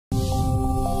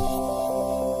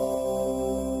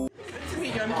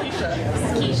I'm Keisha.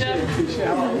 Keisha. Keisha,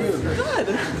 how are you? Good.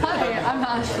 Hi, I'm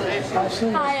Ashley.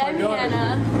 Ashley, Hi, I'm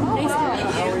Hannah. Nice to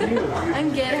meet you. how are you? I'm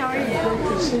good. How are you?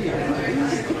 Good to see you.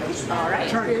 All right.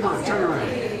 Come on, turn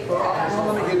around.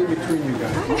 Well, let me get in between you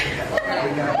guys. All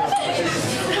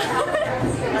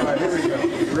right, here we go.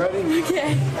 Ready?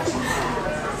 Okay.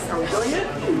 Are we doing it?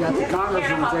 We got the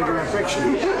congressman taking a picture.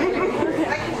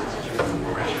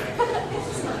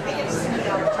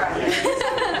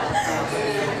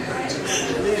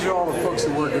 These are all the folks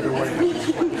that work at the White House.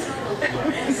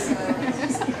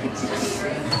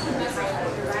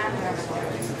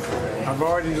 I've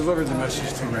already delivered the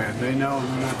message to Rand. They know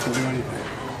not to do anything.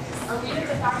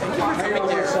 Hang on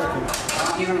one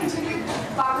second. You continue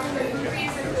bombing the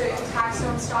Houthis if the attacks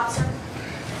don't stop, sir?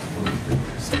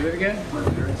 Say that again? Will you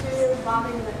continue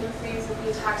bombing the Houthis if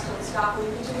the attacks don't stop? Will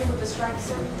you continue with the strikes,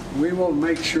 sir? We will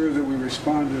make sure that we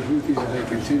respond to the Houthis if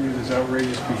they continue this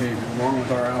outrageous behavior, along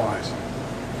with our allies.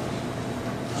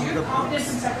 Do you have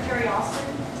confidence in Secretary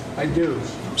Austin? I do.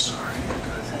 I'm sorry.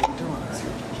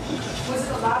 Was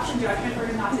it a lapse in judgment for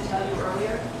him not to tell you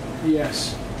earlier?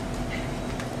 Yes.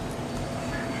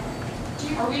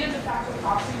 Are we in a de facto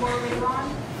proxy war later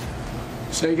on?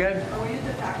 Say again? Are we in a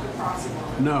de facto proxy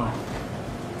war? No.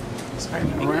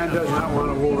 Iran does not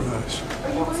want a war with us. Are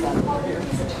you going to call the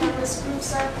Houthis a terrorist group,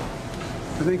 sir?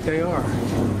 I think they are.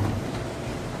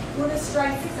 What is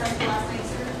strike successful last night,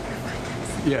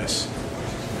 sir? Yes.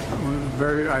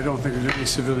 I don't think there's any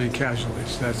civilian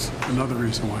casualties. That's another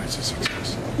reason why it's a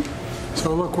success.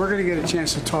 So look, we're going to get a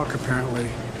chance to talk apparently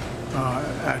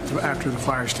after the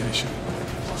fire station.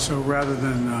 So rather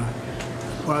than,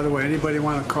 by the way, anybody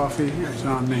want a coffee? It's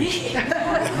on me.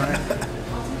 Right?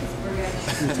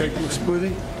 You take a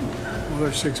smoothie? Well,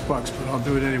 they're $6, but I'll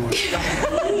do it anyway.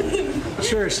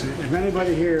 Seriously, if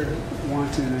anybody here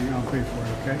wants anything, I'll pay for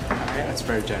it, okay? That's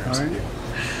very generous of you.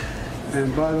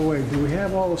 And by the way, do we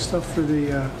have all the stuff for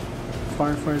the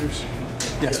firefighters?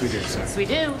 Yes, we do, sir. Yes, we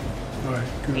do. All right,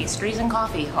 good. Pastries and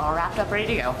coffee, all wrapped up,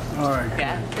 ready to go. All right.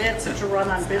 Yeah. They had such a run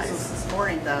on business this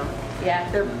morning, though. Yeah.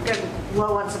 They're getting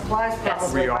low on supplies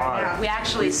probably We right are. now. We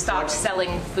actually stopped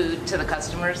selling food to the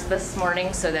customers this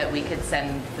morning so that we could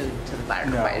send food to the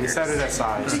No, we firefighters. set it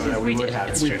aside so that we We would did. have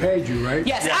it We straight. paid you, right?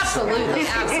 Yes, absolutely,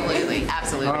 absolutely,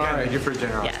 absolutely. All right. Thank you for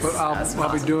generosity. Yes, But that's I'll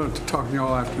be awesome. doing it, talking to you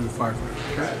all after the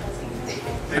firefighters, okay?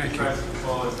 Thank you.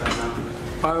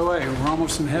 By the way, we're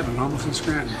almost in heaven, almost in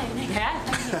Scranton. Yeah.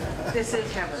 This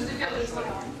is heaven.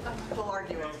 We'll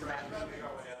argue over that.